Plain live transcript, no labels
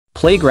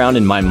Playground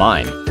in My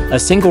Mind, a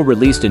single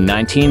released in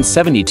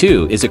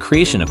 1972, is a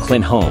creation of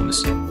Clint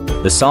Holmes.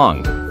 The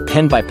song,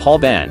 penned by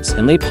Vance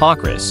and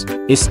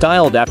Pockriss, is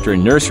styled after a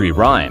nursery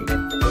rhyme.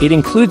 It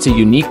includes a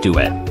unique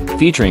duet,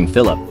 featuring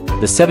Philip,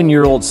 the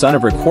 7-year-old son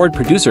of record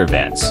producer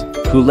Vance,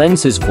 who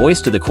lends his voice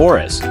to the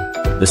chorus.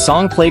 The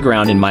song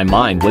Playground in My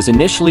Mind was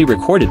initially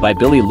recorded by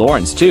Billy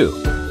Lawrence too,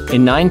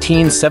 in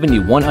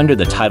 1971 under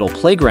the title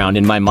Playground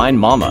in My Mind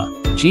Mama,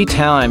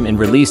 G-Time, and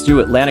released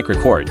through Atlantic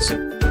Records.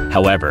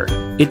 However,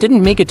 it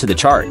didn't make it to the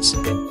charts.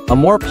 A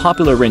more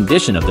popular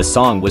rendition of the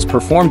song was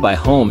performed by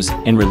Holmes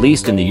and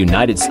released in the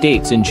United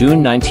States in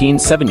June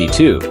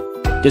 1972.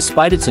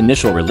 Despite its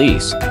initial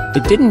release,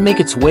 it didn't make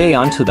its way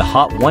onto the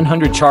Hot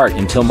 100 chart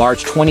until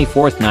March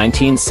 24,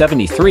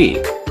 1973.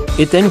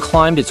 It then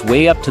climbed its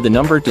way up to the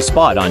number 2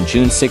 spot on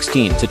June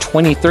 16 to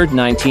 23,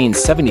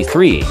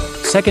 1973,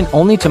 second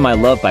only to My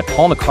Love by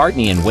Paul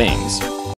McCartney and Wings.